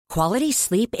Quality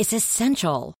sleep is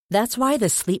essential. That's why the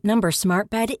Sleep Number Smart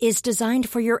Bed is designed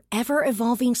for your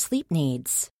ever-evolving sleep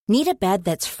needs. Need a bed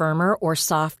that's firmer or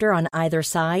softer on either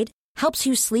side? Helps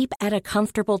you sleep at a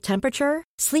comfortable temperature?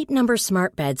 Sleep Number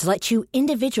Smart Beds let you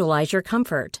individualize your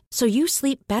comfort, so you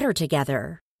sleep better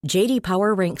together. J.D.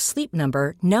 Power ranks Sleep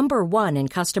Number number 1 in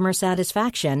customer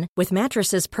satisfaction with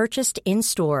mattresses purchased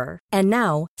in-store. And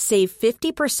now, save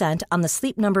 50% on the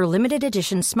Sleep Number Limited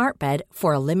Edition Smart Bed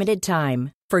for a limited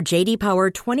time. For J.D. Power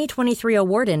 2023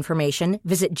 award information,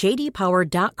 visit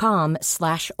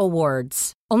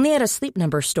jdpower.com/awards. Only at a Sleep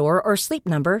Number store or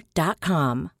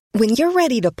sleepnumber.com. When you're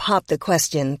ready to pop the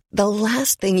question, the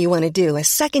last thing you want to do is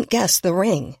second-guess the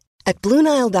ring. At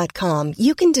BlueNile.com,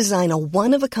 you can design a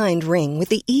one-of-a-kind ring with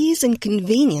the ease and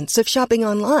convenience of shopping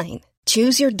online.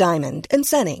 Choose your diamond and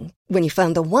setting. When you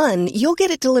find the one, you'll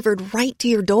get it delivered right to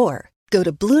your door. Go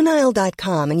to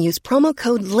BlueNile.com and use promo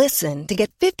code LISTEN to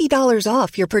get $50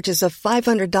 off your purchase of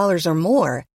 $500 or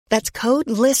more. That's code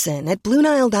LISTEN at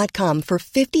BlueNile.com for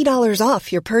 $50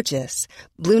 off your purchase.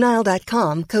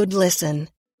 BlueNile.com, code LISTEN.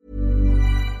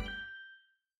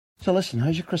 So listen,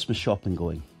 how's your Christmas shopping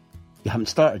going? You haven't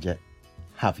started yet,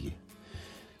 have you?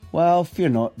 Well, fear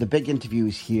not, the big interview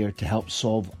is here to help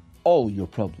solve all your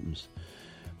problems.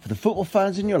 For the football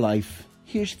fans in your life,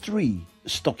 here's 3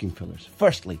 stocking fillers.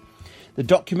 Firstly, the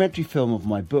documentary film of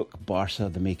my book, Barca,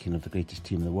 The Making of the Greatest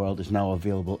Team in the World, is now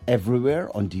available everywhere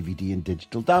on DVD and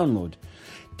digital download.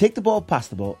 Take the Ball, Pass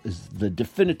the Ball is the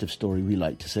definitive story, we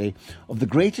like to say, of the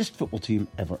greatest football team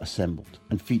ever assembled,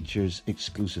 and features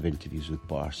exclusive interviews with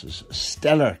Barca's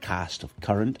stellar cast of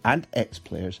current and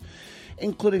ex-players,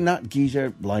 including that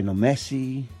geezer Lionel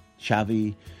Messi,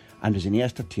 Xavi, Andres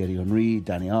Iniesta, Thierry Henry,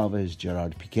 Dani Alves,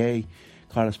 Gerard Piqué,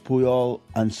 Carlos Puyol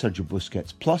and Sergio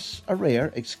Busquets, plus a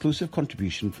rare exclusive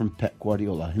contribution from Pep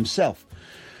Guardiola himself.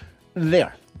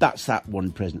 There, that's that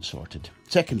one present sorted.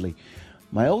 Secondly,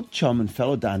 my old chum and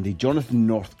fellow dandy Jonathan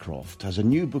Northcroft has a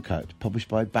new book out, published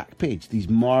by Backpage, these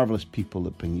marvellous people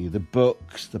that bring you the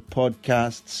books, the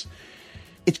podcasts.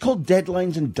 It's called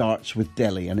Deadlines and Darts with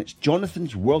Delhi, and it's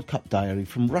Jonathan's World Cup diary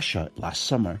from Russia last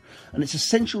summer, and it's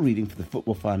essential reading for the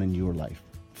football fan in your life.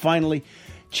 Finally,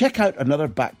 check out another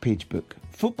Backpage book,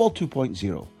 Football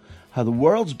 2.0, How the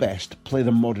World's Best Play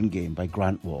the Modern Game by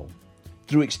Grant Wall.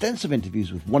 Through extensive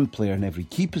interviews with one player in every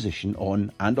key position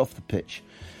on and off the pitch,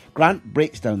 Grant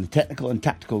breaks down the technical and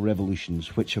tactical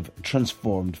revolutions which have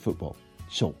transformed football.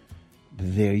 So,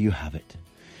 there you have it.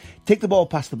 Take the Ball,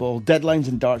 Pass the Ball, Deadlines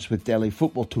and Darts with Delhi,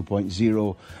 Football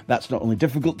 2.0. That's not only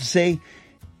difficult to say,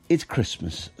 it's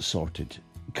Christmas sorted.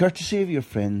 Courtesy of your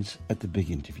friends at the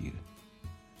big interview.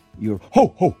 You're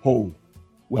ho, ho, ho,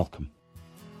 welcome.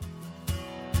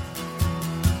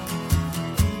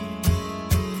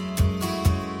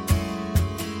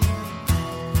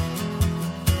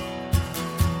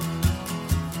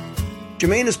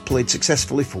 Jermain has played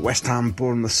successfully for West Ham,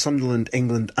 Bournemouth, Sunderland,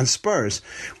 England and Spurs.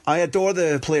 I adore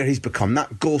the player he's become,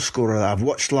 that goal scorer that I've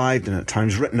watched live and at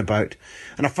times written about,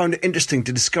 and I found it interesting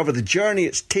to discover the journey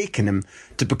it's taken him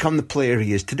to become the player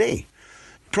he is today.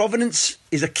 Provenance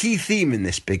is a key theme in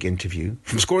this big interview,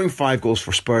 from scoring 5 goals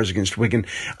for Spurs against Wigan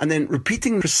and then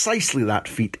repeating precisely that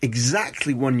feat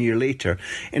exactly 1 year later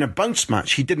in a bounce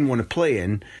match he didn't want to play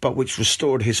in, but which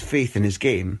restored his faith in his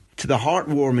game, to the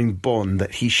heartwarming bond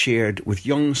that he shared with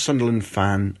young Sunderland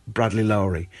fan Bradley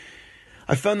Lowry.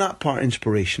 I found that part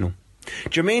inspirational.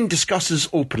 Jermain discusses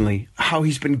openly how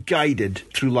he's been guided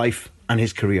through life and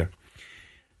his career.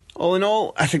 All in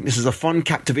all, I think this is a fun,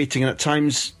 captivating and at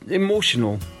times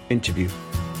emotional interview.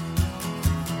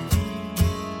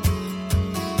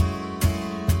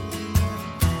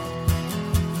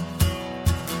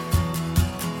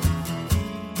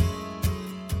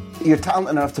 You're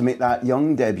talented enough to make that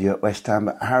young debut at West Ham,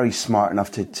 but Harry's smart enough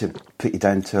to put you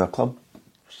down to a club,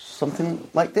 something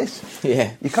like this.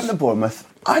 Yeah. You come to Bournemouth.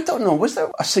 I don't know, was there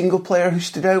a single player who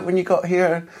stood out when you got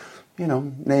here? You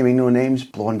know, naming no names,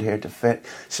 blonde hair to fit.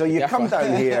 So you come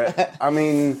down here, I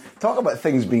mean, talk about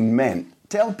things being meant.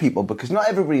 Tell people, because not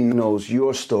everybody knows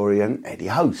your story and Eddie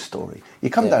Howe's story. You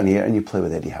come down here and you play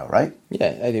with Eddie Howe, right?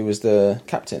 Yeah, Eddie was the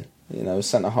captain,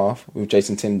 centre-half with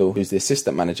Jason Tyndall, who's the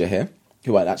assistant manager here,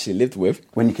 who I actually lived with.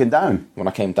 When you came down? When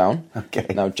I came down. Okay.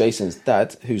 Now, Jason's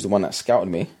dad, who's the one that scouted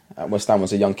me at West Ham,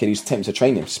 was a young kid who used to take me to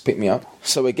training, just pick me up.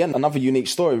 So again, another unique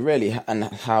story, really, and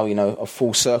how, a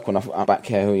full circle. And I'm back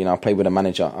here, I played with a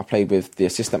manager, I played with the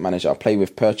assistant manager, I played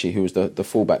with Perchie, who was the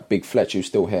fullback, Big Fletch, who's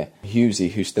still here, Hughesy,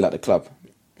 who's still at the club,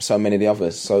 so many of the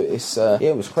others. So it's,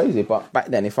 it was crazy. But back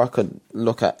then, if I could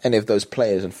look at any of those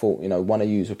players and thought, one of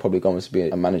you would probably go on to be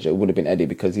a manager, it would have been Eddie,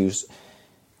 because he was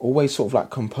always sort of like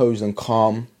composed and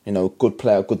calm, you know, good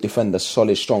player, good defender,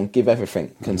 solid, strong, give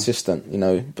everything, consistent, you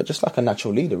know, but just like a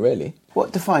natural leader, really.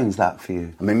 What defines that for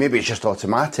you? I mean, maybe it's just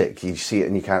automatic, you see it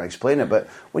and you can't explain it, but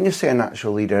when you say a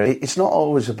natural leader, it's not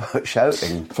always about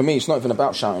shouting. For me, it's not even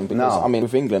about shouting, because, I mean,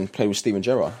 with England, played with Steven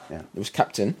Gerrard. Yeah. He was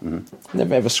captain,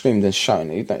 never ever screamed and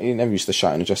shouting. He never used to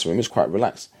shout in the dressing room, he was quite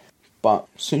relaxed. But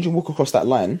as soon as you walk across that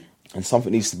line, and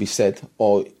something needs to be said,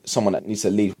 or someone that needs to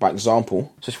lead by example,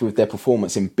 especially with their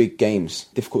performance in big games,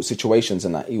 difficult situations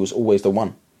and that, he was always the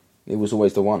one. He was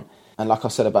always the one. And like I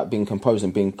said about being composed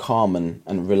and being calm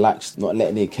and relaxed, not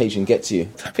letting the occasion get to you.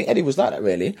 I think Eddie was like that,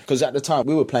 really, because at the time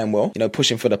we were playing well, you know,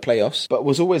 pushing for the playoffs, but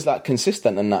was always like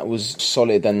consistent, and that was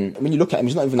solid. And when you look at him,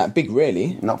 he's not even that big,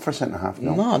 really. Not for a centre-half,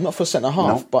 no. No, not for a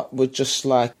centre-half, but was just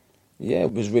like, yeah,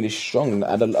 was really strong,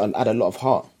 had a lot of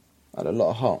heart. Had a lot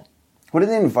of heart. What did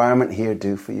the environment here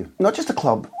do for you? Not just the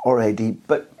club or Eddie,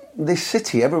 but this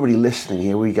city, everybody listening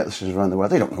here, we get listeners around the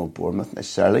world, they don't know Bournemouth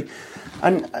necessarily.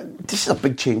 And this is a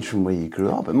big change from where you grew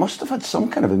up. It must have had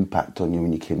some kind of impact on you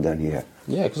when you came down here.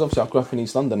 Yeah, because obviously I grew up in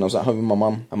East London. I was at home with my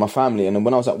mum and my family. And then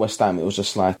when I was at West Ham, it was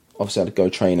just like, obviously I had to go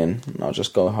training and I'd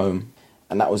just go home.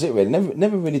 And that was it, really.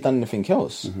 Never really done anything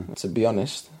else, to be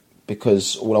honest.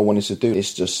 Because all I wanted to do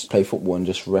is just play football and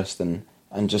just rest and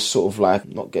just sort of like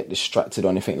not get distracted or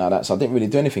anything like that. So I didn't really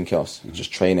do anything else.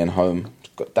 Just training, home,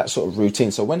 got that sort of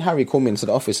routine. So when Harry called me into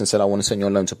the office and said, I want to send you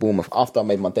on loan to Bournemouth, after I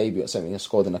made my debut at 17, I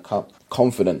scored in a cup,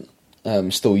 confident,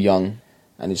 still young,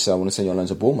 and he said, I want to send you on loan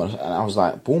to Bournemouth. And I was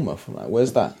like, Bournemouth? I'm like,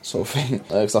 where's that sort of thing?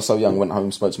 Because I was so young, went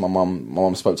home, spoke to my mum. My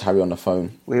mum spoke to Harry on the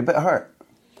phone. Were you a bit hurt?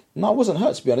 No, I wasn't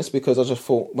hurt, to be honest, because I just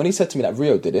thought, when he said to me that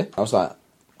Rio did it, I was like,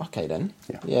 okay then.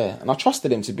 Yeah. And I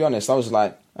trusted him, to be honest. I was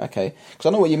like, okay. Because I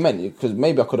know what you meant. Because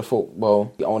maybe I could have thought,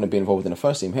 well, I want to be involved in the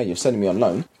first team here. You're sending me on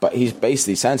loan. But he's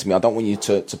basically saying to me, I don't want you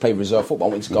to play reserve football.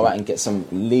 I want you to go out and get some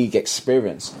league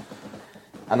experience.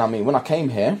 And I mean, when I came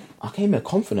here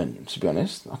confident, to be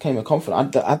honest. I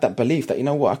had that belief that, you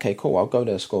know what, okay, cool, I'll go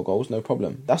there, score goals, no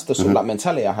problem. That's the sort of like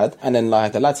mentality I had. And then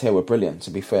like the lads here were brilliant, to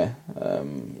be fair.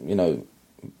 You know,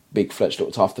 Big Fletch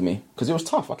looked after me because it was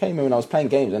tough. I came here when I was playing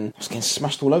games and I was getting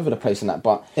smashed all over the place and that.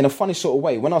 But in a funny sort of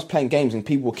way, when I was playing games and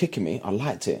people were kicking me, I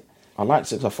liked it.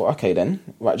 Because I thought, okay then,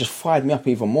 right, it just fired me up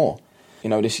even more. You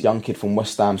know, this young kid from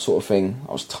West Ham sort of thing.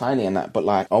 I was tiny and that, but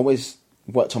like I always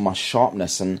worked on my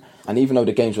sharpness and even though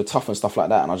the games were tough and stuff like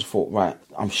that, and I just thought, right,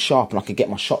 I'm sharp and I can get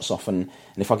my shots off and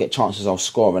if I get chances, I'll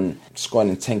score. And scoring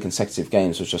in 10 consecutive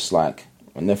games was just like,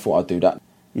 I never thought I'd do that.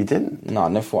 You didn't? No, I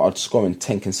never thought I'd score in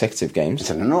 10 consecutive games. It's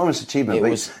an enormous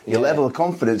achievement. Your level of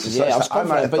confidence is I was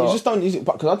confident, but you just don't use it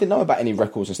because I didn't know about any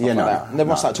records and stuff like that. And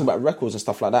everyone started talking about records and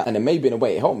stuff like that. And then maybe in a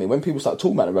way it helped me. When people started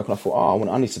talking about the record, I thought,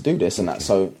 I need to do this and that.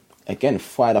 So again,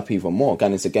 fired up even more,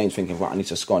 going into games thinking, right, I need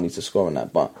to score and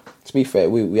that. But to be fair,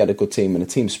 we had a good team and the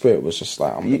team spirit was just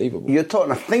like unbelievable.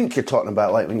 I think you're talking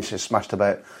about, like when you say smashed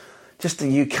about, just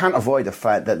you can't avoid the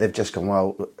fact that they've just gone,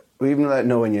 well, even without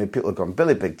knowing you, people have gone,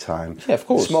 Billy big time. Yeah, of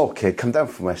course. Small kid, come down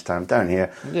from West Ham, down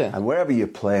here. Yeah. And wherever you're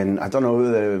playing, I don't know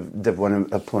who the Div 1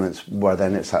 opponents were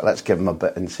then, it's like, let's give them a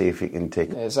bit and see if he can take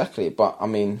it. Yeah, exactly. But, I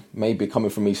mean, maybe coming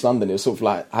from East London, it was sort of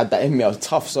like, I had that in me, I was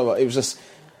tough, so it was just,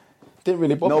 didn't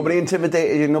really bother Nobody me.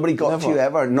 intimidated you, nobody got to you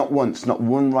ever, not once, not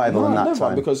one rival in that never,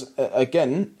 time. Because,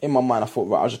 again, in my mind, I thought,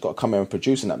 right, I just got to come here and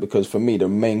produce in that, because for me, the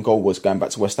main goal was going back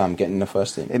to West Ham, getting in the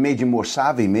first team. It made you more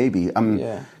savvy, maybe.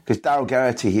 Because Darryl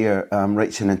Garrity here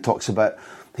writes in and talks about,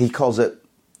 he calls it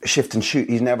shift and shoot.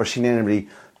 He's never seen anybody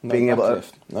being able to...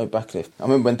 No backlift. I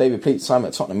remember when David Pleat signed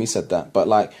at Tottenham, he said that. But,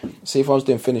 like, see, if I was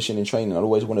doing finishing and training, I'd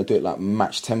always want to do it, like,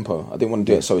 match tempo. I didn't want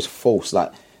to do it so it's false,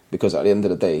 like... Because at the end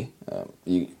of the day,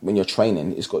 when you're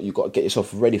training, you've got to get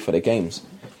yourself ready for the games.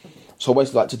 So I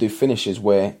always like to do finishes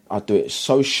where I do it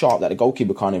so sharp that the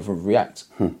goalkeeper can't even react.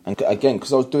 And again,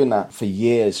 because I was doing that for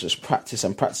years, just practice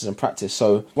and practice and practice.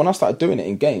 So when I started doing it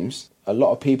in games, a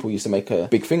lot of people used to make a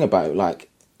big thing about it, like,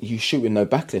 you shoot with no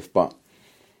backlift, but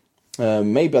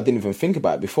maybe I didn't even think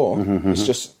about it before. It's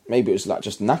just, maybe it was like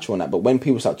just natural and that. But when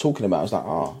people start talking about it, I was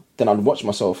like, then I'd watch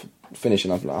myself finish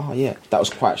and I was like, that was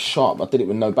quite sharp. I did it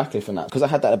with no backlift and that. Because I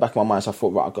had that at the back of my mind, so I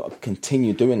thought, right, I've got to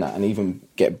continue doing that and even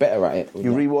get better at it.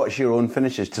 You rewatch your own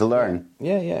finishes to learn.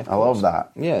 Yeah. I love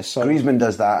that. Yeah, so... Griezmann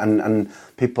does that and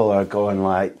people are going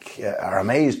like, are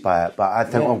amazed by it. But I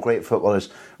think all great footballers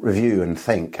review and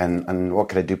think and what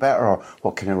can I do better or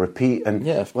what can I repeat? And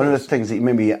one of the things that you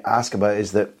made me ask about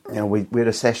is that, you know, we had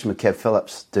a session with Kev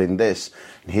Phillips doing this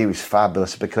and he was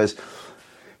fabulous because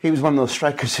he was one of those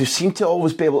strikers who seemed to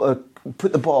always be able to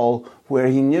put the ball where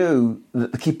he knew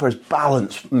that the keeper's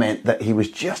balance meant that he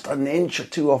was just an inch or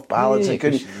two off balance.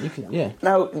 Yeah,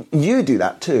 Now, you do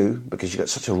that too because you've got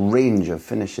such a range of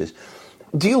finishes.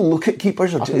 Do you look at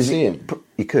keepers? Or I can see him.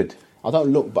 You could. I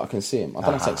don't look, but I can see him. I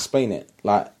don't know how to explain it.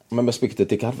 Like, I remember speaking to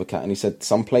Dick Advocat, and he said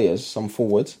some players, some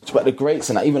forwards, but the greats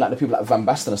and that, even like the people like Van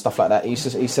Basten and stuff like that, he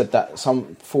said that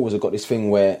some forwards have got this thing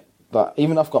where, like,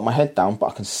 even though I've got my head down, but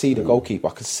I can see the goalkeeper,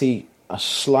 I can see a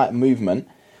slight movement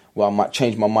where I might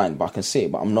change my mind, but I can see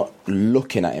it, but I'm not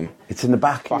looking at him. It's in the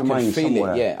back of your mind I can feel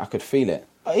somewhere. it, yeah, I could feel it.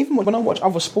 Even when I watch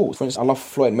other sports, for instance, I love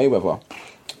Floyd Mayweather.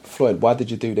 Floyd, why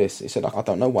did you do this? He said, I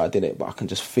don't know why I did it, but I can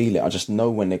just feel it. I just know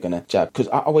when they're going to jab. Because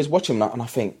I always watch him and I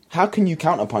think, how can you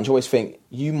counter-punch? I always think,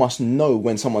 you must know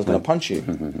when someone's going to punch you.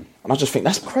 And I just think,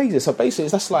 that's crazy. So basically,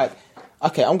 that's like,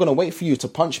 okay, I'm going to wait for you to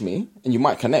punch me and you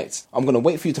might connect. I'm going to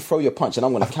wait for you to throw your punch and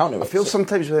I'm going to counter it. I feel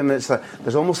sometimes with him, it's like,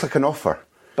 there's almost like an offer.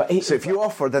 So if you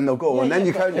offer, then they'll go, and then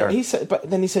you counter. But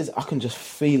then he says, I can just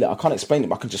feel it. I can't explain it,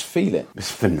 but I can just feel it. It's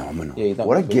phenomenal. Yeah,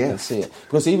 what a gift. See it.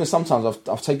 Because even sometimes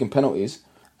I've taken penalties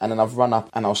and then I've run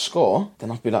up and I'll score. Then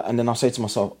I'll be like, and then I'll say to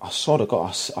myself, I saw the guy.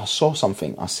 I saw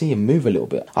something. I see him move a little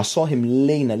bit. I saw him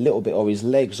lean a little bit, or his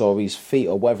legs, or his feet,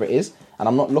 or whatever it is. And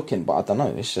I'm not looking, but I don't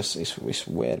know. It's just it's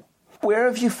weird. Where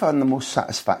have you found the most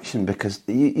satisfaction? Because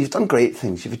you've done great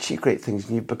things, you've achieved great things,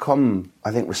 and you've become, I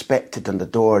think, respected and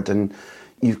adored, and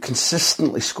you've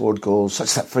consistently scored goals,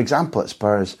 such that, for example, at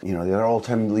Spurs, you know, they're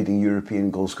all-time leading European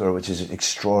goal scorer, which is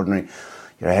extraordinary.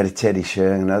 You're ahead of Teddy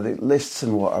Sheringham. Now, the lists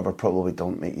and whatever probably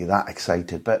don't make you that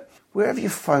excited, but where have you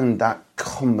found that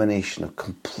combination of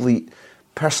complete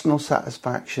personal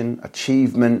satisfaction,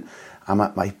 achievement, I'm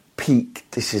at my peak,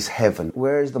 this is heaven?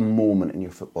 Where is the moment in your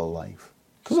football life?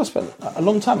 Because I spent a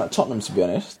long time at Tottenham, to be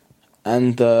honest.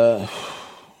 And, yeah,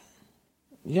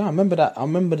 I remember that. I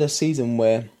remember the season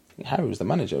where Harry was the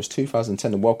manager. It was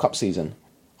 2010, the World Cup season.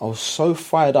 I was so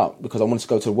fired up because I wanted to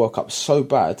go to the World Cup so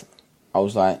bad. I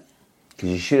was like... Because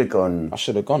you should have gone... I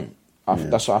should have gone.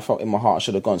 That's what I felt in my heart. I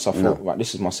should have gone. So I thought, right,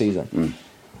 this is my season.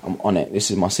 I'm on it.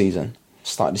 This is my season.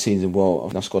 Started the season well.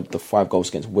 And I scored the 5 goals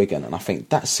against Wigan. And I think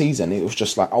that season, it was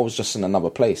just like, I was just in another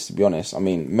place, to be honest. I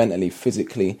mean, mentally,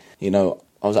 physically, you know,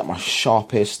 I was at my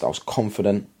sharpest. I was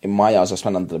confident. In my eyes, I was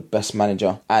playing under the best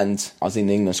manager. And I was in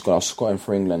the England squad. I was scoring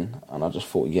for England. And I just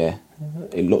thought, yeah,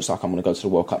 it looks like I'm going to go to the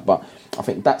World Cup. But I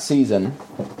think that season,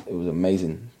 it was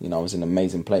amazing. You know, I was in an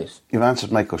amazing place. You've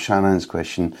answered Michael Shannon's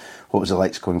question, what was it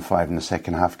like scoring 5 in the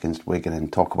second half against Wigan?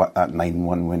 And talk about that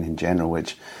 9-1 win in general,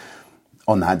 which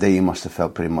on that day you must have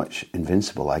felt pretty much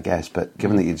invincible, I guess. But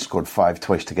given that you'd scored 5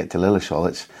 twice to get to Lilleshall,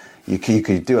 it's... You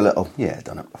could do a little, I've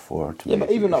done it before. Yeah, but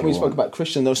even like we spoke about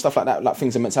Christian, there was stuff like that, like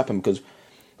things are meant to happen because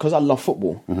I love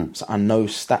football, so I know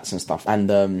stats and stuff. And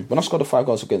when I scored the 5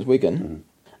 goals against Wigan,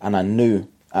 and I knew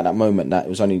at that moment that it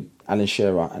was only Alan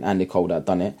Shearer and Andy Cole that had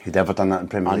done it. Who'd ever done that in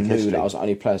Premier League history? I knew that I was the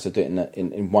only players to do it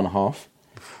in one half.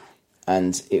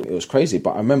 And it was crazy.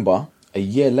 But I remember a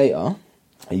year later,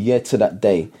 a year to that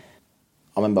day,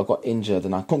 I remember I got injured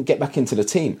and I couldn't get back into the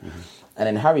team. And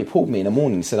then Harry pulled me in the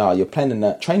morning and said, you're playing in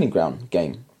the training ground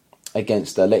game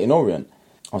against Leyton Orient.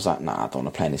 I was like, nah, I don't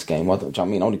want to play in this game. Do you know what I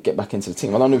mean? I want to get back into the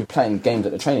team. I don't want to be playing games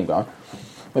at the training ground. I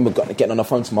remember getting on the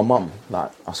phone to my mum. Like,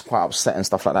 I was quite upset and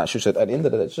stuff like that. She said, at the end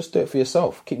of the day, just do it for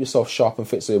yourself. Keep yourself sharp and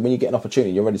fit so when you get an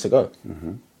opportunity, you're ready to go.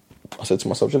 I said to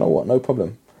myself, you know what? No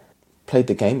problem. Played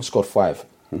the game, scored 5.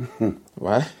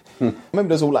 Right? I remember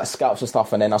there's all like scouts and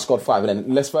stuff, and then I scored 5, and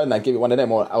then Les Ferdinand give it one of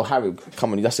them, or Harry,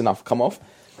 come on, that's enough, come off.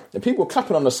 The people were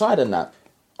clapping on the side and that.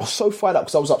 I was so fired up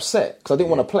because I was upset because I didn't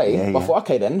want to play. But I thought,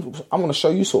 okay then, I'm going to show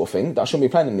you sort of thing that I shouldn't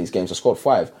be playing in these games. I scored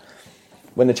 5.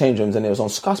 Went in the change rooms and it was on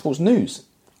Sky Sports News.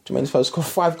 Jermain Defoe scored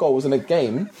 5 goals in a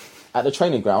game at the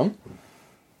training ground.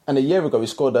 And a year ago he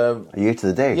scored... a year to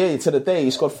the day? Yeah, to the day.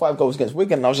 He scored 5 goals against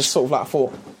Wigan. And I was just sort of like, I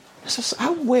thought,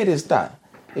 how weird is that?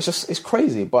 It's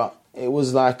crazy. But it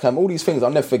was like all these things,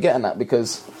 I'm never forgetting that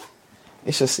because...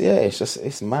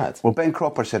 It's mad. Well, Ben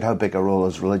Cropper said how big a role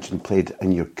has religion played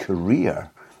in your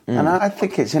career. And I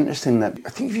think it's interesting that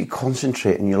I think if you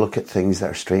concentrate and you look at things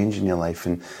that are strange in your life,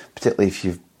 and particularly if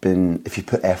you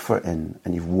put effort in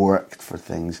and you've worked for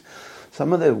things,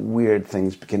 some of the weird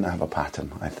things begin to have a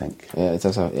pattern, I think. Yeah, it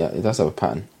does have a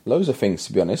pattern. Loads of things,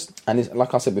 to be honest. And it's,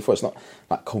 like I said before, it's not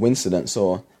like coincidence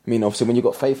or... I mean, obviously, when you've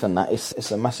got faith in that,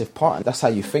 it's a massive part. That's how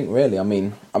you think, really. I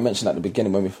mean, I mentioned at the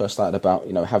beginning when we first started about,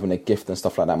 you know, having a gift and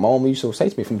stuff like that. My mum used to say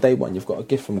to me from day one, you've got a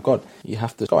gift from God. You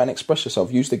have to go and express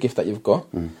yourself. Use the gift that you've got.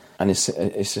 And it's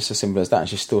just as simple as that. And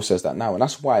she still says that now. And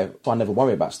that's why I never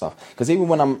worry about stuff. Because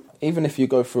even if you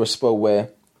go through a spell where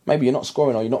maybe you're not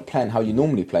scoring or you're not playing how you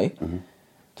normally play, then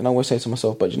I always say to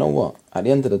myself, but you know what? At the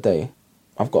end of the day,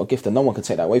 I've got a gift and no one can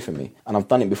take that away from me. And I've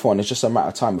done it before and it's just a matter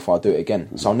of time before I do it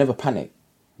again. So I'll never panic.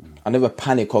 I never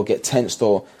panic or get tensed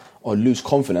or lose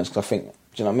confidence because I think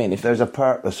Do you know what I mean? If there's a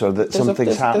purpose, or that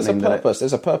something's happening.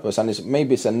 There's a purpose, and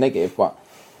maybe it's a negative, but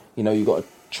you've got to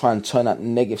try and turn that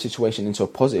negative situation into a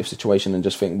positive situation, and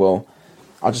just think, well,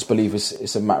 I just believe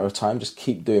it's a matter of time. Just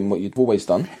keep doing what you've always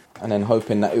done, and then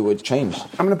hoping that it would change.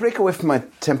 I'm going to break away from my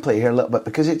template here a little bit,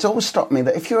 because it's always struck me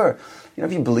that if you're,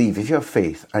 if you believe, if you have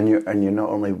faith, and you're not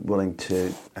only willing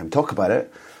to talk about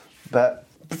it, but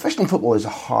professional football is a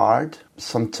hard,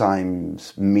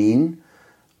 sometimes mean,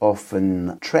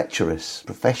 often treacherous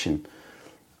profession.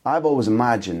 I've always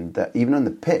imagined that even on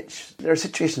the pitch, there are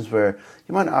situations where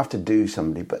you might not have to do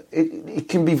somebody, but it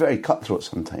can be very cutthroat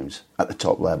sometimes at the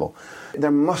top level.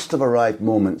 There must have arrived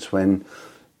moments when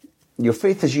your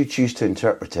faith, as you choose to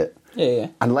interpret it,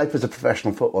 and life as a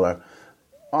professional footballer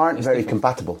aren't very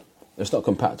compatible. It's not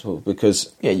compatible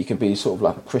because, you can be sort of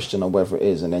like a Christian or whatever it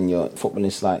is, and then your football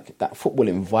is like that football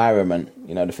environment,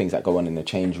 the things that go on in the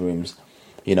change rooms,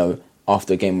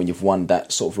 after a game when you've won,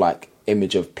 that sort of like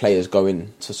image of players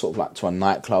going to sort of like to a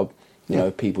nightclub,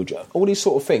 people, all these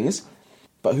sort of things.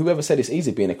 But whoever said it's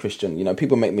easy being a Christian,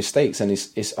 people make mistakes, and I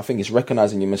think it's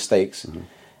recognising your mistakes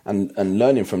and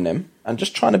learning from them and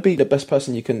just trying to be the best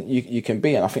person you can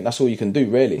be. And I think that's all you can do,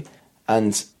 really.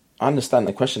 And I understand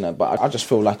the question there, but I just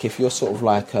feel like if you're sort of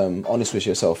like honest with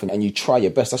yourself and you try your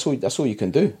best, that's all you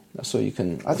can do. That's all you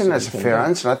can. I think that's a fair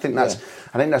answer. I think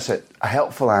that's a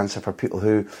helpful answer for people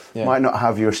who might not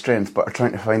have your strength but are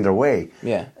trying to find their way.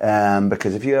 Yeah.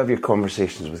 Because if you have your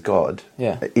conversations with God,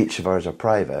 each of ours are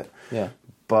private. Yeah.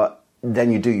 But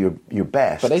then you do your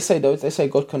best. But they say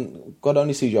God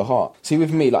only sees your heart. See,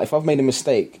 with me, like if I've made a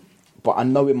mistake, but I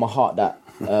know in my heart that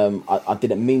I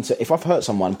didn't mean to. If I've hurt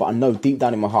someone, but I know deep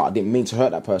down in my heart I didn't mean to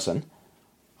hurt that person,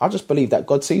 I just believe that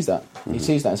God sees that. He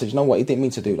sees that and says, you know what, he didn't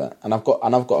mean to do that, and I've got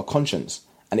a conscience,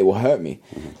 and it will hurt me.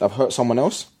 If I've hurt someone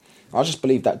else, I just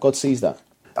believe that God sees that.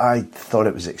 I thought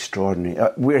it was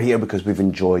extraordinary. We're here because we've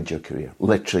enjoyed your career,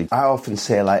 literally. I often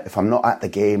say, like, if I'm not at the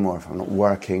game or if I'm not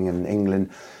working in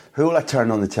England, who will I turn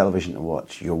on the television to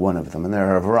watch? You're one of them, and there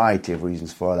are a variety of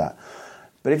reasons for that.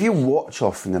 But if you watch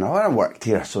often, and I worked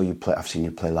here, I saw you play. I've seen you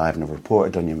play live, and I've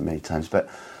reported on you many times. But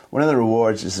one of the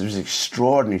rewards is there's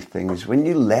extraordinary things. When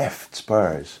you left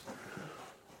Spurs,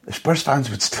 the Spurs fans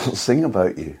would still sing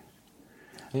about you,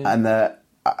 and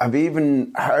I've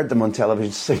even heard them on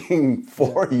television singing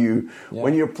for you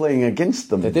when you're playing against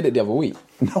them. They did it the other week.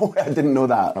 No, I didn't know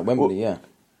that. At Wembley,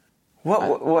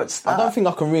 What's that? I don't think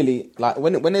I can really like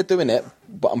when they're doing it,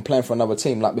 but I'm playing for another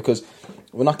team. Like because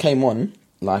when I came on.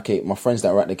 My friends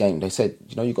that were at the game, they said,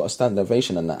 you got a standing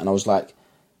ovation and that. And I was like,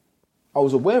 I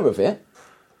was aware of it,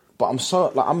 but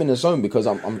I'm in a zone because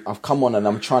I've come on and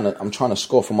I'm trying to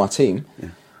score for my team. Yeah.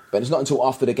 But it's not until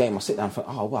after the game I sit down and think,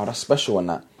 oh wow, that's special and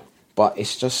that. But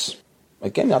it's just,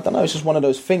 again, I don't know, it's just one of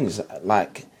those things.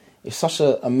 Like, it's such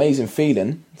an amazing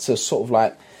feeling to sort of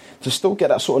like, to still get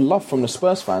that sort of love from the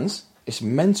Spurs fans. It's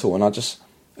mental, and it's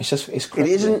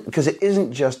crazy. It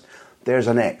isn't just, there's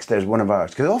an ex, there's one of ours.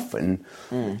 Because often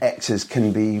exes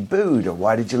can be booed, or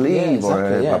why did you leave,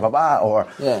 or blah, blah, blah, or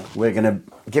we're going to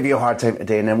give you a hard time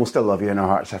today and then we'll still love you in our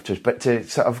hearts afterwards. But to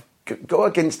sort of go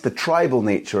against the tribal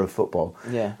nature of football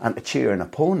and to cheer an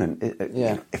opponent,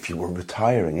 if you were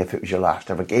retiring, if it was your last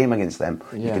ever game against them,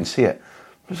 you can see it.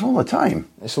 It's all the time.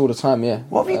 It's all the time, yeah.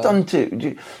 What have you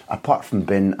done apart from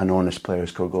being an honest player who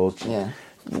score goals? Yeah.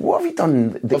 What have you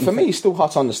done? But for me, it's still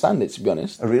hard to understand it, to be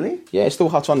honest. Oh, really? Yeah, it's still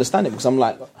hard to understand it because I'm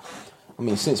like,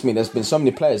 since me, there's been so many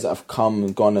players that have come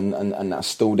and gone and are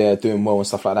still there doing well and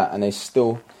stuff like that, and they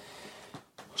still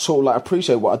sort of like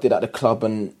appreciate what I did at the club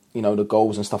and, the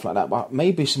goals and stuff like that. But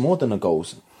maybe it's more than the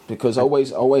goals because I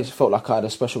always felt like I had a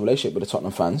special relationship with the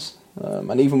Tottenham fans.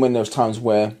 And even when there was times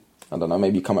where, I don't know,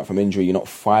 maybe you come back from injury, you're not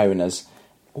firing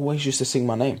always used to sing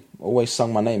my name, always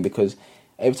sung my name because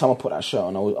every time I put that shirt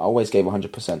on, I always gave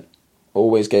 100%.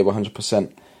 Always gave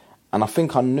 100%. And I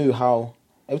think I knew how...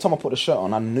 Every time I put the shirt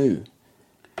on, I knew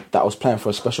that I was playing for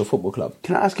a special football club.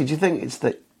 Can I ask you, do you think it's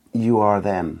that you are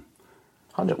them?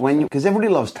 100%. Because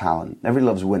everybody loves talent. Everybody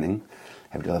loves winning.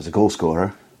 Everybody loves a goal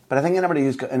scorer. But I think anybody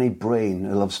who's got any brain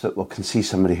who loves football can see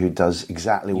somebody who does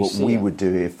exactly what we would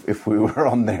do if we were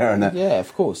on there. And yeah,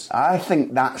 of course. I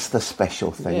think that's the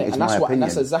special thing, is my opinion. And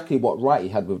that's exactly what Wrighty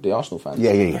had with the Arsenal fans.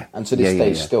 Yeah. And to this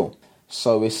day still.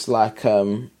 So it's like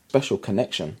special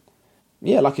connection.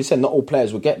 Yeah, like you said, not all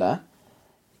players will get that.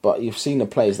 But you've seen the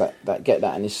players that get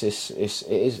that, and it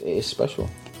is special.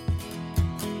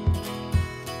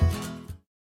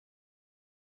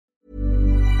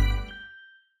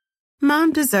 Mom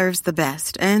Mom deserves the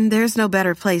best, and there's no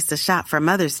better place to shop for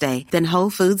Mother's Day than Whole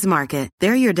Foods Market.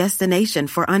 They're your destination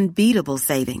for unbeatable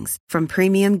savings, from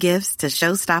premium gifts to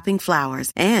show-stopping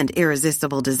flowers and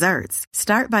irresistible desserts.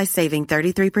 Start by saving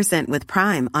 33% with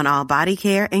Prime on all body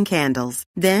care and candles.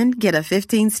 Then get a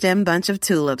 15-stem bunch of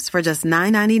tulips for just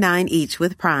 $9.99 each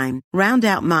with Prime. Round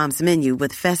out Mom's menu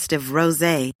with festive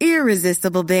rosé,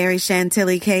 irresistible berry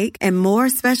chantilly cake, and more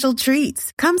special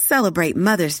treats. Come celebrate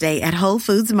Mother's Day at Whole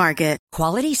Foods Market.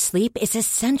 Quality sleep is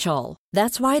essential.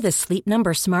 That's why the Sleep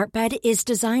Number Smart Bed is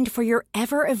designed for your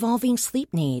ever-evolving sleep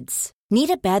needs.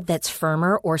 Need a bed that's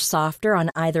firmer or softer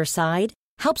on either side?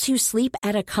 Helps you sleep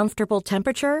at a comfortable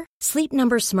temperature? Sleep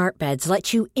Number Smart Beds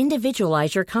let you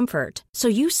individualize your comfort, so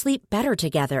you sleep better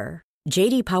together.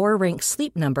 J.D. Power ranks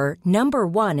Sleep Number number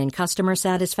 1 in customer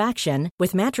satisfaction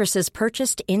with mattresses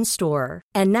purchased in-store.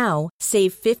 And now,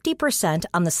 save 50%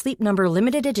 on the Sleep Number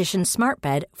Limited Edition Smart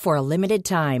Bed for a limited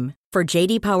time. For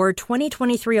J.D. Power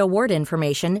 2023 award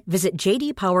information, visit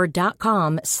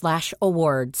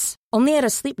jdpower.com/awards. Only at a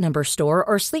Sleep Number store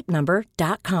or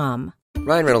sleepnumber.com.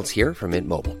 Ryan Reynolds here from Mint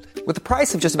Mobile. With the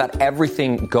price of just about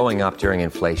everything going up during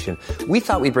inflation, we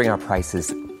thought we'd bring our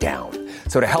prices down.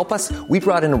 So to help us, we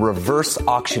brought in a reverse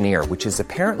auctioneer, which is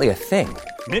apparently a thing.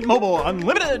 Mint Mobile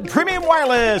Unlimited Premium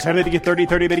Wireless. How to get 30,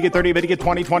 30, bit to get 30, bit to get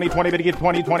 20, 20, 20, bit to get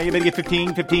 20, 20, bit to get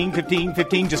 15, 15, 15,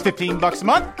 15, just $15 a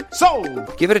month?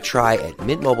 Sold! Give it a try at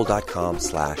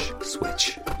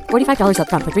mintmobile.com/switch. $45 up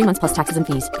front for 3 months plus taxes and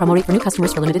fees. Promo rate for new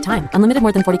customers for limited time. Unlimited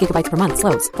more than 40 gigabytes per month.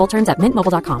 Slows full terms at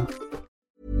mintmobile.com.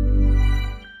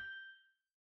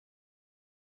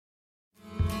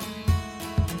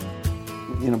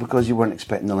 Because you weren't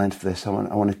expecting the length of this, I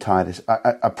want to tie this.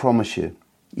 I promise you,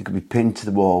 you could be pinned to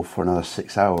the wall for another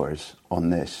 6 hours on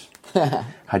this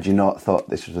had you not thought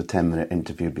this was a 10-minute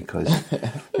interview, because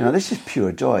this is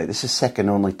pure joy. This is second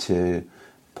only to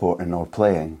Portland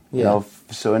playing.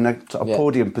 So in a sort of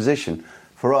podium position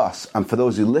for us and for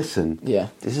those who listen,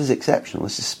 this is exceptional.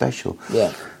 This is special.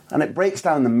 And it breaks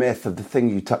down the myth of the thing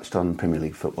you touched on. Premier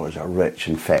League footballers are rich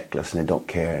and feckless and they don't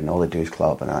care and all they do is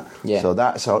club and that. So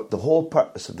that's the whole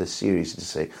purpose of this series, is to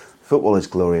say football is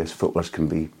glorious, footballers can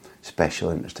be special,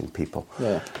 interesting people.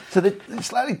 So the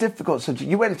slightly difficult subject,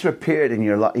 you went through a period in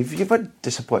your life, you've had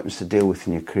disappointments to deal with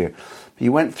in your career, but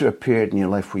you went through a period in your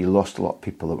life where you lost a lot of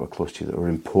people that were close to you, that were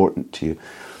important to you.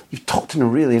 You've talked in a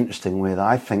really interesting way that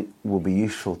I think will be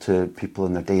useful to people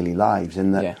in their daily lives,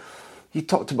 in that you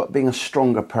talked about being a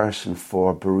stronger person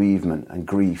for bereavement and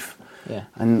grief.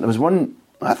 And there was one,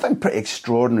 I think, pretty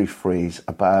extraordinary phrase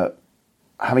about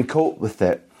having coped with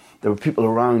it. There were people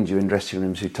around you in dressing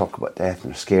rooms who talk about death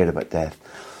and are scared about death.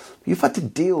 But you've had to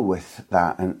deal with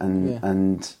that,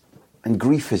 and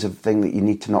grief is a thing that you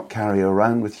need to not carry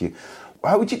around with you.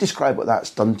 How would you describe what that's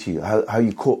done to you? How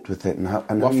you coped with it, and how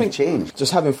you've changed?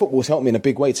 Just having football's helped me in a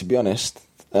big way, to be honest.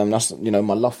 That's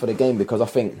my love for the game, because I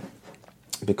think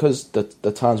the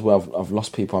times where I've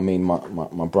lost people, I mean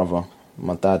my brother,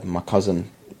 my dad, my cousin,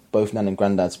 both nan and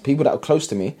granddads, people that are close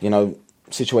to me,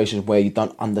 situations where you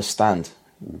don't understand,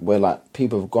 where like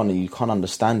people have gone and you can't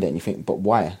understand it and you think, but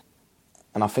why?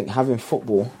 And I think having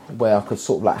football where I could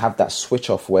sort of like have that switch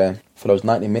off, where for those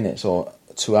 90 minutes or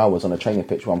 2 hours on a training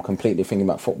pitch where I'm completely thinking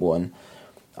about football, and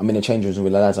I'm in the change rooms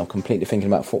with the lads, I'm completely thinking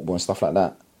about football and stuff like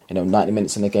that. 90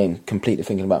 minutes in the game, completely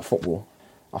thinking about football.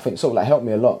 I think sort of like helped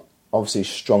me a lot. Obviously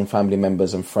strong family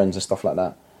members and friends and stuff like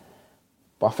that.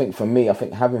 But I think for me,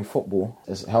 having football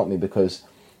has helped me, because,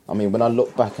 when I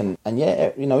look back and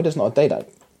there's not a day that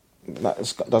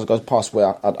goes past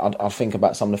where I think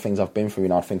about some of the things I've been through.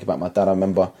 I'd think about my dad. I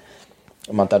remember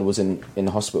my dad was in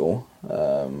the hospital,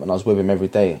 and I was with him every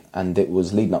day, and it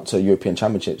was leading up to European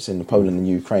Championships in Poland and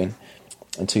Ukraine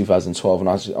in 2012, and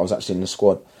I was actually in the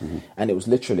squad. And it was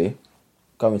literally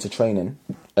going to training,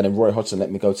 and then Roy Hodgson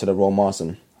let me go to the Royal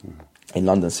Marsden in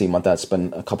London, see my dad,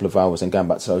 spend a couple of hours and going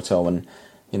back to the hotel, and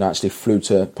actually flew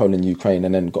to Poland, Ukraine,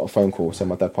 and then got a phone call saying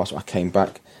my dad passed away. I came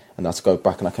back, and I had to go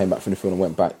back, and I came back from the field and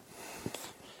went back.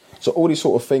 So all these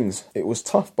sort of things, it was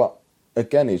tough, but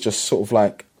again, it's just sort of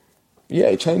like,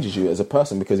 it changes you as a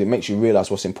person, because it makes you realise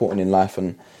what's important in life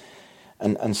and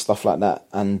stuff like that.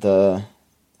 And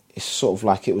it's sort of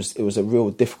like it was a real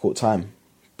difficult time,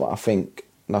 but I think,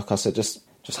 like I said, just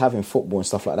having football and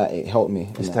stuff like that, it helped me.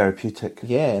 It's therapeutic.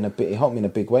 Yeah, it helped me in a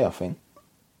big way, I think.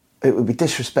 It would be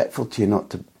disrespectful to you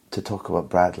not to talk about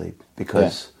Bradley,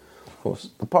 because of course,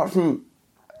 apart from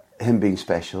him being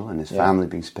special and his family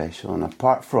being special, and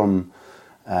apart from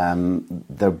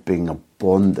there being a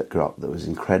bond that grew up that was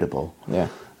incredible,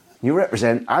 you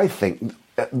represent, I think,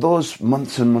 those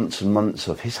months and months and months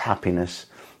of his happiness,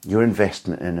 your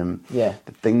investment in him, the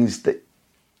things that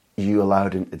you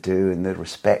allowed him to do and the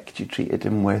respect you treated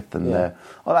him with and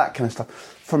all that kind of stuff.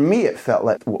 For me, it felt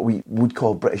like what we would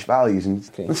call British values. And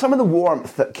some of the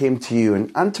warmth that came to you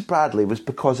and to Bradley was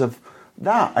because of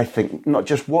that, I think, not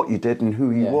just what you did and who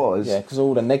he was. Yeah, because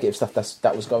all the negative stuff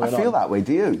that was going on. I feel that way,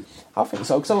 do you? I think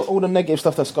so, because all the negative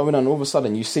stuff that's going on, all of a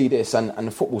sudden you see this,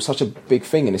 and football's such a big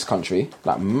thing in this country,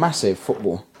 like massive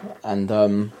football, and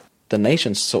the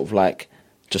nation sort of like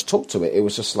just took to it. It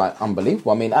was just like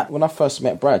unbelievable. I mean, when I first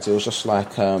met Brad, it was just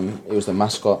like, it was the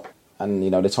mascot, and,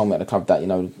 you know, they told me at the club that, you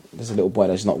know, there's a little boy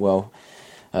that's not well,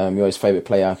 you're his favourite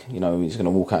player, you know, he's going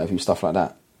to walk out of you, stuff like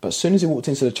that. But as soon as he walked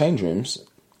into the change rooms,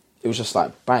 it was just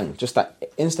like bang, just that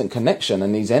instant connection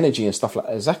and his energy and stuff like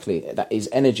that. Exactly, that his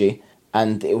energy.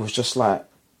 And it was just like,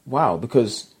 wow,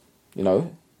 because, you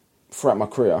know, throughout my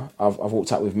career, I've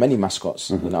walked out with many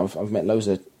mascots. You know, I've met loads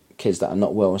of kids that are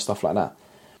not well and stuff like that.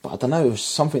 But I don't know, it was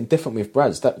something different with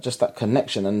Brad's, that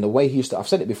connection and the way he used to, I've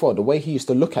said it before, the way he used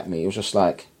to look at me, it was just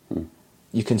like,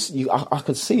 I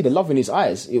could see the love in his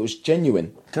eyes. It was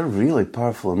genuine. It's a really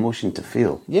powerful emotion to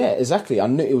feel. Yeah, exactly. I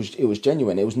knew it was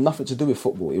genuine. It was nothing to do with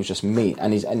football. It was just me.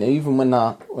 And even when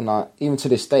I even to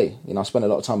this day, you know, I spend a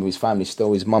lot of time with his family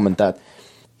still, his mum and dad.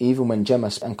 Even when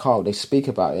Gemma and Carl, they speak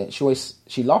about it,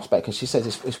 she laughs back because she says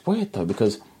it's weird though,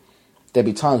 because there'll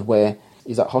be times where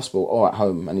he's at hospital or at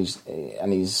home and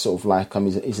he's sort of like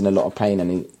he's in a lot of pain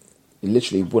and he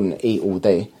literally wouldn't eat all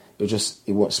day.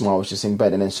 He wouldn't smile, was just in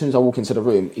bed. And then as soon as I walk into the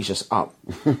room, he's just up.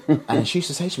 And she used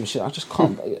to say to me, I just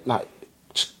can't,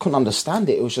 just couldn't understand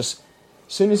it. It was just,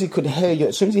 as soon as he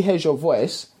hears your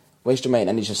voice, where's Jermain?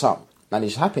 And he's just up. And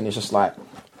he's happy. And it's just like,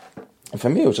 and for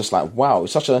me, it was just like, wow,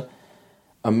 it's such a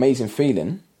amazing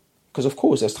feeling. Because of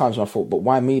course, there's times when I thought, but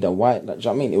why me though? Why? Like, do you know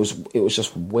what I mean? It was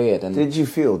just weird. And Did you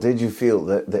feel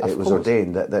that it was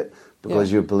ordained, that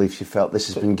because your beliefs, you felt this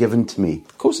has been given to me?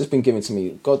 Of course it's been given to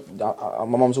me. God, my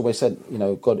mum's always said, you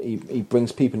know, God, he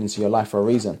brings people into your life for a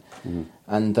reason.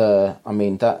 And I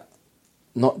mean, that,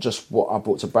 not just what I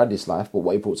brought to Bradley's life, but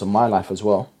what he brought to my life as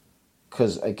well.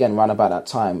 Because again, around about that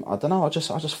time, I don't know, I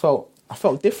just felt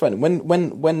different.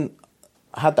 When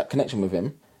I had that connection with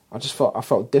him, I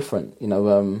felt different, you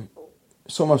know.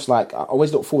 It's almost like I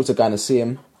always look forward to going to see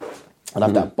him. And I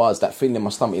have that buzz, that feeling in my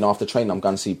stomach, you know, after training I'm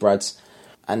going to see Brad's.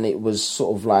 And it was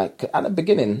sort of like, at the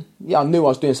beginning, yeah, I knew I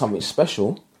was doing something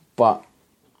special, but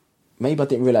maybe I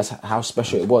didn't realise how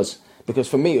special it was. Because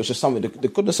for me, it was just something, the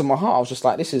goodness of my heart, I was just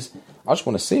like, I just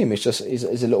want to see him. It's just, he's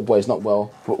a little boy, he's not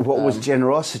well. What was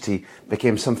generosity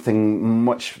became something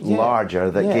much larger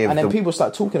that gave and then people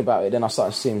started talking about it. Then I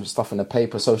started seeing stuff in the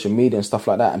paper, social media and stuff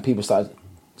like that. And people started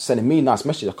sending me nice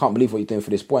messages. I can't believe what you're doing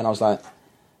for this boy. And I was like,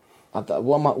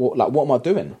 what am I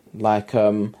doing? Like,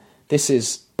 this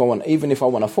is, even if I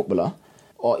want a footballer,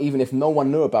 or even if no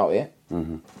one knew about it,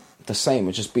 the same, it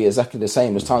would just be exactly the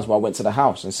same. There's times where I went to the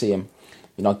house and see him,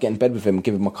 you know, get in bed with him,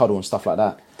 give him a cuddle and stuff like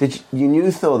that. You knew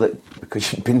though that,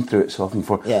 because you've been through it so often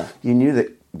before, you knew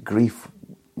that grief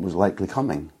was likely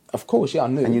coming? Of course, yeah, I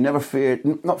knew. And you never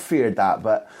not feared that,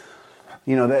 but,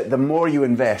 you know, the more you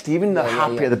invest, even the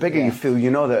happier, the bigger you feel,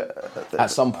 you know that at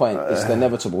some point it's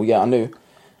inevitable. Yeah, I knew.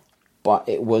 But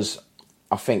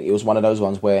I think it was one of those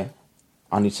ones where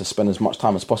I need to spend as much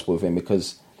time as possible with him,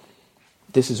 because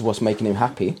this is what's making him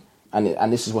happy,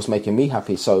 and this is what's making me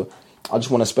happy. So I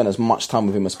just want to spend as much time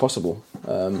with him as possible,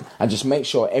 and just make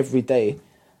sure every day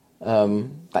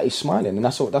that he's smiling, and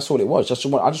that's all it was.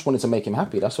 I just wanted to make him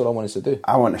happy. That's all I wanted to do.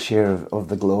 I want a share of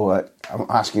the glow. I'm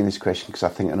asking this question because I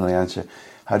think I know the answer.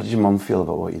 How did your mum feel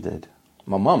about what you did?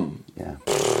 My mum? Yeah.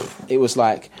 It was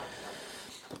like,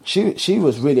 She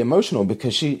was really emotional,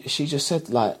 because she just said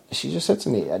to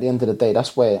me, at the end of the day,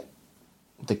 that's where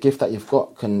the gift that you've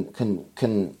got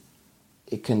can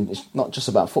it's not just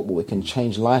about football, it can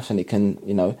change lives, and it can,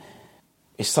 you know,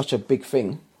 it's such a big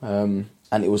thing, and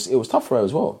it was tough for her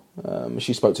as well.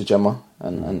 She spoke to Gemma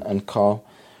and Carl,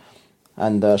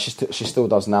 and she still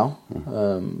does now,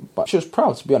 but she was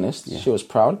proud, to be honest. She was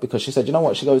proud, because she said, you know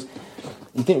what, she goes,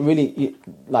 you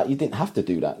didn't have to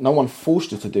do that. No one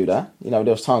forced you to do that. You know,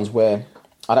 there was times where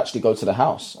I'd actually go to the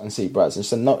house and see Brad's, and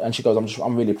said no, and she goes,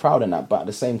 I'm really proud in that, but at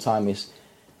the same time, it's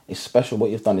special.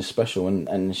 What you've done is special,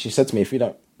 and she said to me,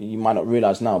 you might not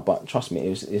realise now, but trust me,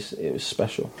 it was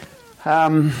special.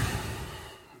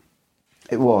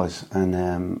 It was, and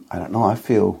I don't know, I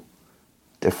feel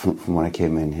different from when I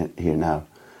came in here now.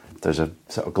 There's a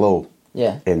sort of glow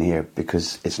in here,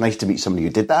 because it's nice to meet somebody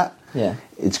who did that. Yeah,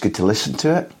 it's good to listen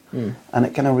to it, and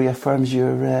it kind of reaffirms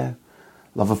your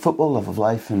love of football, love of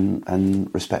life,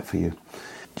 and respect for you.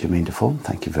 Jermain Defoe,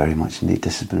 thank you very much indeed.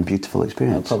 This has been a beautiful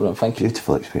experience. No problem, thank you.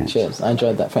 Beautiful experience. Cheers, I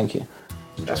enjoyed that, thank you.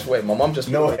 Just wait, my mum just...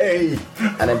 No way!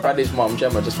 And then Bradley's mum,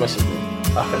 Gemma, just messaged me.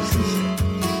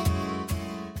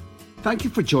 Thank you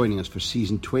for joining us for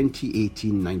season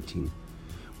 2018-19.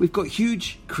 We've got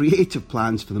huge creative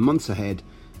plans for the months ahead,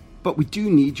 but we do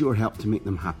need your help to make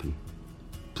them happen.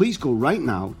 Please go right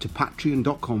now to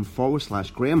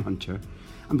patreon.com/Graham Hunter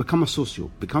and become a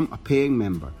socio, become a paying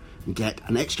member, and get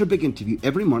an extra big interview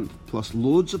every month, plus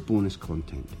loads of bonus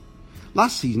content.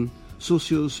 Last season,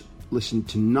 socios listened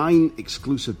to 9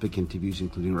 exclusive big interviews,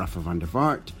 including Rafa van der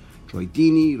Vaart, Troy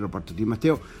Deeney, Roberto Di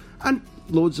Matteo, and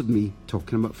loads of me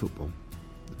talking about football.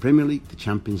 The Premier League, the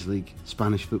Champions League,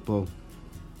 Spanish football.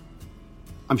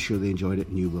 I'm sure they enjoyed it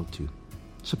and you will too.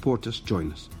 Support us,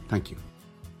 join us. Thank you.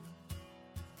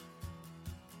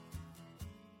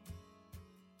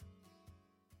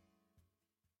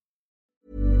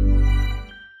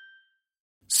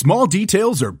 Small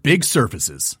details are big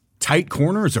surfaces. Tight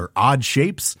corners are odd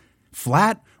shapes.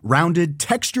 Flat, rounded,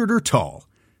 textured, or tall.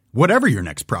 Whatever your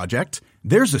next project,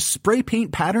 there's a spray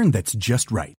paint pattern that's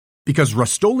just right. Because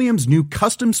Rust-Oleum's new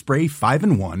Custom Spray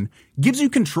 5-in-1 gives you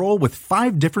control with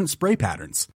 5 different spray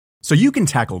patterns. So you can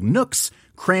tackle nooks,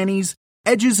 crannies,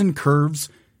 edges, and curves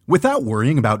without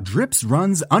worrying about drips,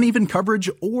 runs, uneven coverage,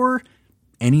 or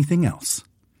anything else.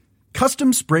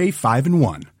 Custom Spray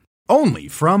 5-in-1. Only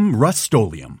from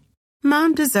Rust-Oleum.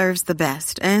 Mom deserves the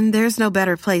best, and there's no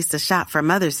better place to shop for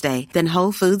Mother's Day than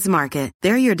Whole Foods Market.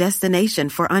 They're your destination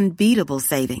for unbeatable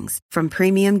savings, from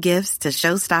premium gifts to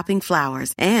show-stopping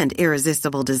flowers and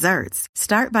irresistible desserts.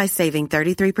 Start by saving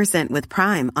 33% with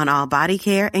Prime on all body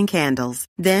care and candles.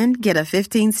 Then get a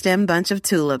 15-stem bunch of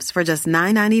tulips for just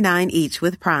 $9.99 each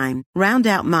with Prime. Round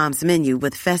out Mom's menu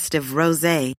with festive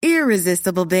rosé,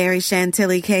 irresistible berry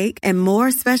chantilly cake, and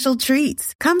more special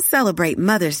treats. Come celebrate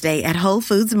Mother's Day at Whole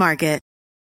Foods Market.